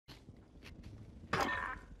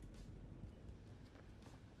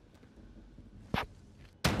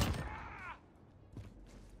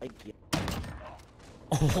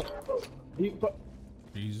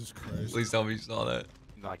Jesus Christ. Please tell me you saw that.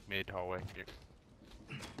 Like mid hallway.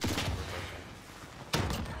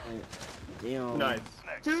 Damn. Nice.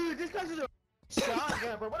 Dude, this guy's just a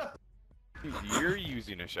shotgun, bro. What Dude, you're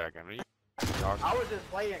using a shotgun. Are you I was just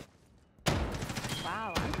playing.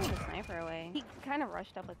 Wow, I'm taking a sniper away. He kind of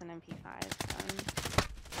rushed up with an MP5.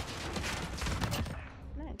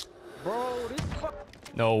 Nice. Bro, this fuck.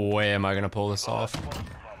 No way am I gonna pull this off.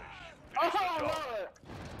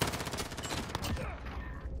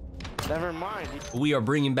 Never mind. We are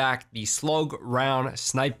bringing back the slug round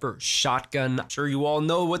sniper shotgun. I'm sure you all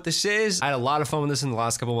know what this is. I had a lot of fun with this in the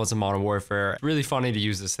last couple months of Modern Warfare. It's really funny to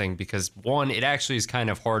use this thing because one, it actually is kind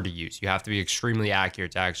of hard to use. You have to be extremely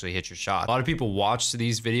accurate to actually hit your shot. A lot of people watch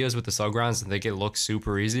these videos with the slug rounds and think it looks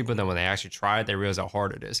super easy, but then when they actually try it, they realize how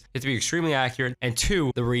hard it is. You have to be extremely accurate. And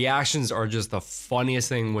two, the reactions are just the funniest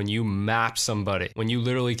thing when you map somebody. When you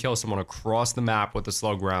literally kill someone across the map with the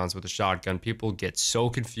slug rounds with a shotgun, people get so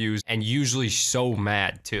confused and usually so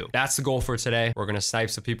mad too. That's the goal for today. We're gonna snipe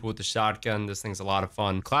some people with the shotgun. This thing's a lot of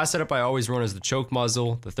fun. Class setup I always run is the choke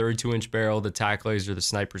muzzle, the 32-inch barrel, the tac laser, the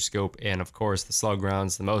sniper scope, and of course the slug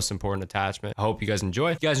rounds, the most important attachment. I hope you guys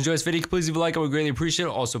enjoy. If you guys enjoy this video, please leave a like. I would greatly appreciate it.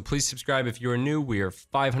 Also, please subscribe if you are new. We are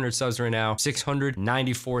 500 subs right now,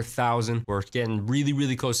 694,000. We're getting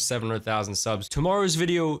really close to 700,000 subs. Tomorrow's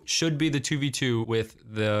video should be the 2v2 with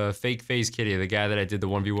the fake FaZe Kitty, the guy that I did the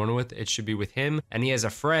 1v1 with. It should be with him, and he has a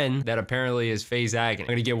friend that apparently is FaZe Agony.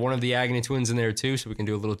 I'm gonna get one of the Agony twins in there too, so we can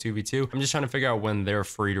do a little 2v2. I'm just trying to figure out when they're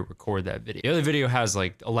free to record that video. The other video has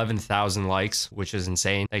like 11,000 likes, which is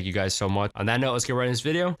insane. Thank you guys so much. On that note, let's get right into this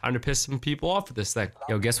video. Time to piss some people off with this thing.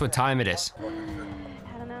 Yo, guess what time it is? I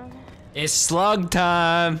don't know. It's slug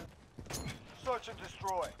time. Search and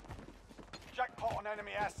destroy. Jackpot on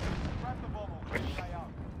enemy assets. Grab the bomb or clean the AO.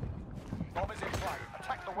 Bomb is in play.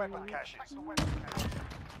 Attack the weapon caches.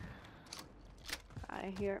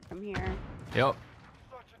 I hear it from here. Yep.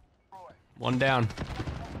 One down.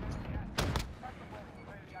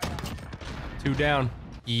 Two down.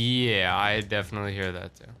 Yeah, I definitely hear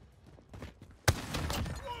that too.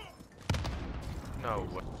 No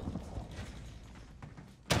way.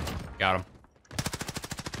 Got him.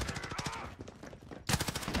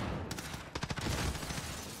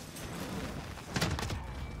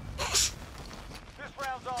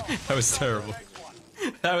 That was terrible.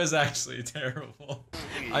 That was actually terrible.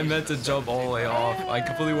 I meant to jump all the way off. I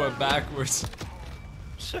completely went backwards.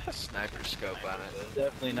 Sniper scope on it.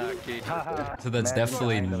 Definitely not Katie. So that's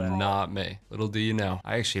definitely not me. Little do you know.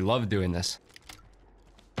 I actually love doing this.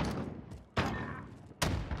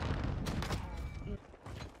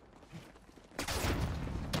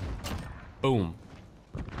 Boom.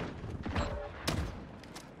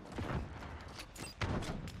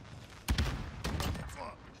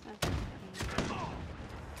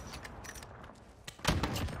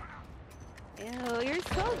 Ew, you're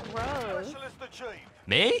so gross.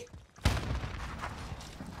 Me?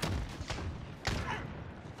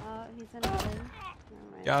 He's in heaven.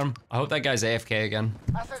 Got him. I hope that guy's AFK again.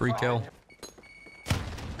 Free kill.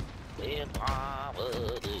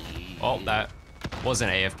 Oh, that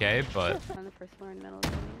wasn't AFK, but On the first floor in the middle.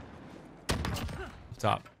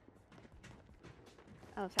 top.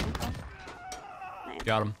 Oh, second floor. Nice.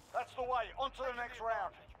 Got him. That's the way. On to the next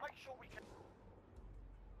round. Make sure we can.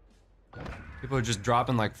 People are just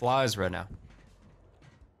dropping like flies right now.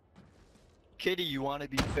 Kitty, you want to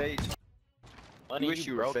be FaZe? You wish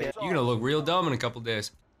you were FaZe. You're gonna look real dumb in a couple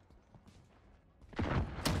days.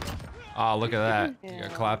 Oh, look at that. You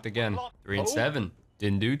got clapped again. 3 and 7.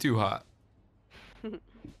 Didn't do too hot.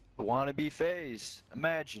 Want to be FaZe?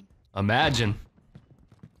 Imagine. Imagine.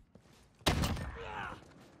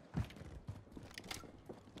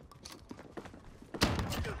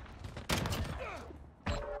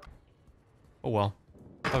 Oh well.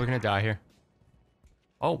 Probably gonna die here.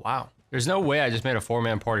 Oh wow. There's no way I just made a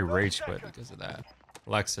 4-man party rage quit because of that.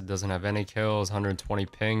 Alexa doesn't have any kills, 120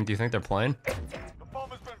 ping. Do you think they're playing? The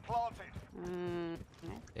bomb has been planted.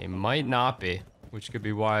 They might not be, which could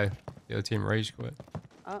be why the other team rage quit.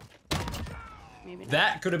 Oh. Maybe not.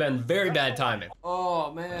 That could have been very bad timing.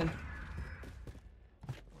 Oh man.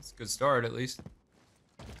 That's a good start at least.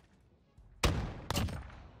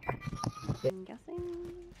 I'm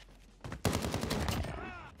guessing.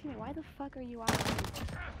 Dude, why the fuck are you out?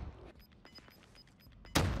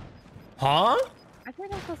 Huh? I feel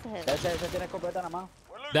like I'm supposed to hit. Ese tiene completa nada más.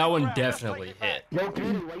 That one definitely hit. Yo,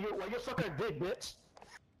 Katie, why you sucking a dick, bitch?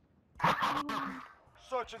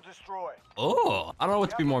 Search and destroy. Oh, I don't know what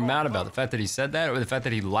to be more mad about, the fact that he said that or the fact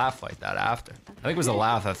that he laughed like that after. I think it was the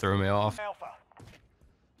laugh that threw me off. Alpha.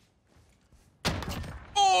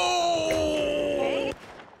 Oh!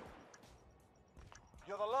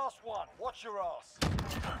 You're the last one. Watch your ass.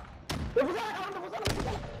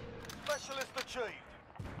 Specialist achieved.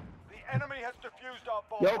 The enemy has defused our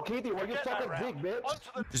bomb. Yo, Keithy, where you Get sucking that round. dick, bitch? Onto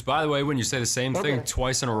the Just by the way, when you say the same thing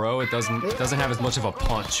twice in a row, it doesn't have as much of a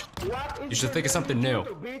punch. You should think of something new.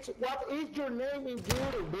 Bitch? What is your name in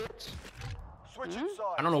judo, bitch? switch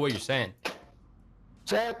inside. I don't know what you're saying.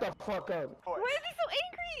 Shut the fuck up. Why is he so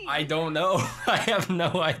angry? I don't know. I have no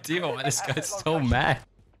idea why this guy's so mad.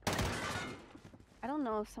 I don't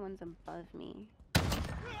know if someone's above me. I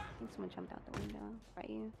think someone jumped out the window. Right,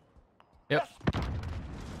 you? Yep.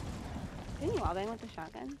 Didn't you wallbang with the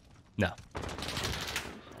shotgun? No. Oh, shit.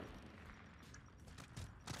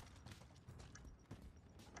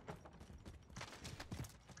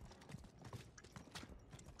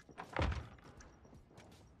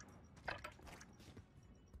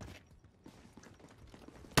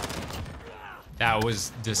 That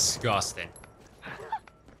was disgusting.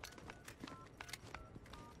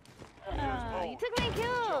 You took my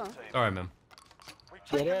kill. Sorry, man. We've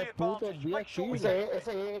taken the puto advantage. Make sure we Ese,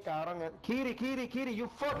 cabrón. Kitty, you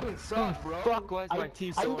fucking suck, bro. Fuck, why is my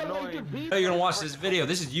team so annoying? How are you gonna watch this video?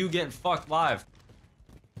 This is you getting fucked live.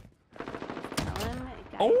 Tell him.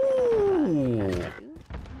 Oh!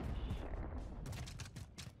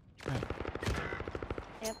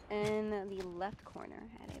 Yep, in the left corner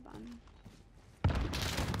at a bomb.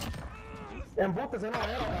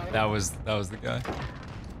 That was the guy.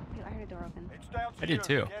 Yo, I heard a door open. It's down to I did you.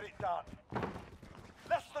 too. Get it done.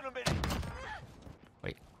 Less than a minute.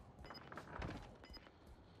 Wait.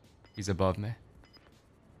 He's above me.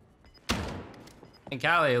 And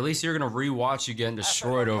Callie, at least you're gonna rewatch you getting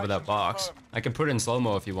destroyed over that box. I can put it in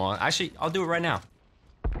slow-mo if you want. Actually, I'll do it right now.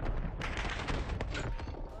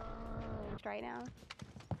 Right now.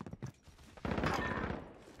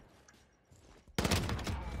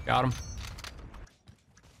 Got him.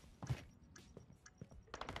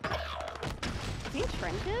 Is he in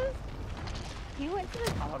trenches? He went to the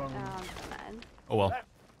top. Oh, I'm so mad. Oh well. I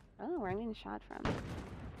don't know where I'm getting shot from.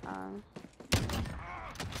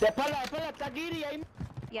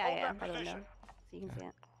 Yeah, by the window. So you can see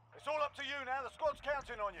it. It's all up to you now. The squad's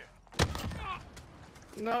counting on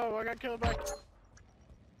you. No, I got killed back.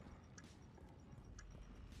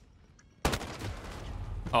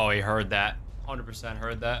 Oh, he heard that. 100%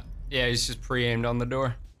 heard that. Yeah, he's just pre-aimed on the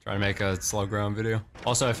door. Trying to make a slow ground video.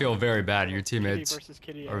 Also, I feel very bad. Your teammates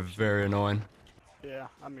Kitty are very annoying. Yeah,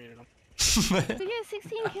 I muted him. We got 16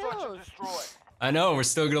 Search and kills. destroy. I know, we're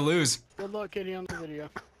still gonna lose. Good luck, Kitty, on the video.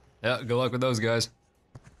 Yeah, good luck with those guys.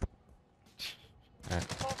 Bomb has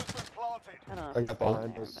been planted. I don't know. I got if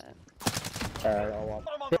behind it's us. there, I'll walk.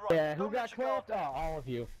 Put 'em on the run. Yeah, who Don't got let your guard clipped? Oh, down. all of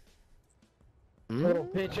you. Little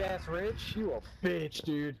bitch ass Rich, you a bitch,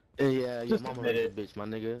 dude. Yeah, your Just mama admit is a it. bitch, my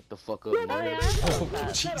nigga. The fuck up, but- Oh, man. yeah, I felt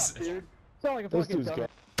that. Jesus. Dude, sound like a fucking dumb.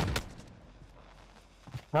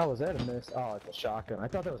 How was that a miss? Oh, it's a shotgun. I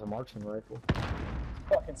thought that was a marksman rifle.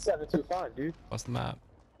 Fucking 725, dude. What's the map?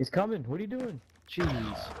 He's coming. What are you doing?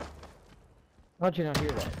 Jeez. How'd you not hear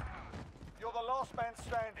that? You're the last man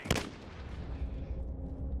standing.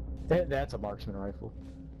 That's a marksman rifle.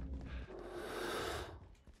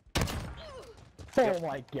 Oh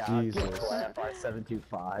my god. Jesus. Get clapped by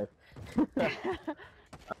 725.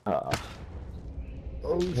 Oh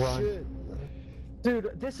shit.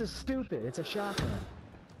 Dude, this is stupid. It's a shotgun.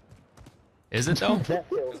 Is it though? That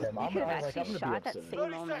kills him. You I'm could have gonna, actually I'm shot gonna that be upset. same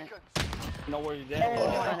 30 moment. seconds. Know where he's Oh at? my I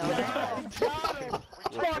god! Got him!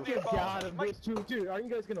 Fucking got him, bitch. Dude, aren't you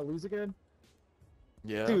guys gonna lose again?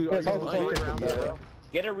 Yeah. Dude, are you That's fucking light, around, bro. bro?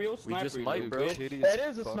 Get a real We sniper, just you light, bro. bitch. That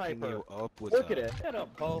is a sniper. Look at it. Shut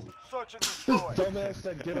up, Bo. Search and destroy. Dumbass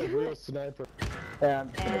said get a real sniper.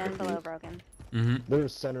 And And below broken. Mm-hmm.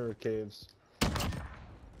 There's center of caves.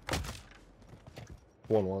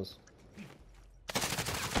 One was.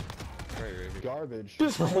 Garbage.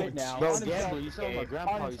 just quit now. Bro, Uninstall gamble, you this sound like my game.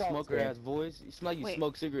 grandpa, you Uninstall smoker this ass voice. You smell like you Wait.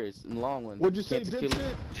 smoke cigarettes in the long one. What'd you say, Can't kill dipshit?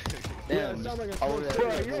 it. Yeah, Damn, it sounds like a oh, smoke yeah.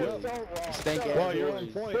 Bro, cigarette. you're Yeah. so wrong. Stank So ass Bro, wrong. you're on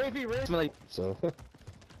voice. point. Baby Rich. Smell like So,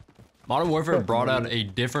 Modern Warfare brought out a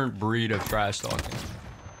different breed of trash talking.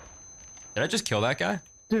 Did I just kill that guy?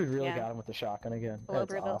 Dude really Yeah. got him with the shotgun again. Below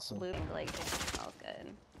That's awesome. blue, like, it smells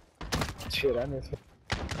good. Shit, I miss it.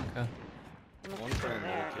 Okay. I'm One looking for friend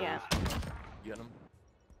there, there, yeah. get him.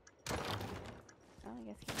 Oh, I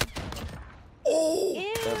guess Oh!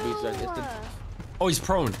 That beats right there. Ew! Oh, he's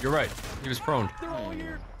prone. You're right. He was prone. They're all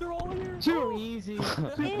here. They're all here. Too easy. Too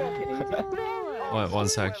fucking easy. One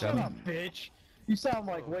sec, Shut Jeff. up, bitch. You sound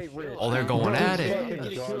like wait, Rich. Oh, they're going at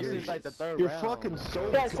it. You're fucking so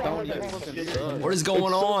What is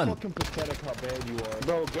going on? fucking pathetic how bad you are.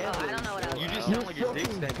 Bro, Oh, I don't know what I You was. just sound like your dick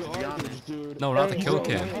stank, to be honest. Garbage, dude. No, not the kill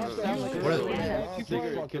cam. What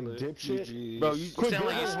Fucking dipshit. Bro, you sound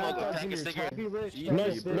like you smoke a pack of cigarettes.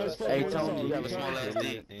 Hey, Tony, you have a small ass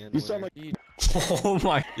dick. You sound like Oh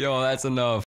my, yo, that's enough.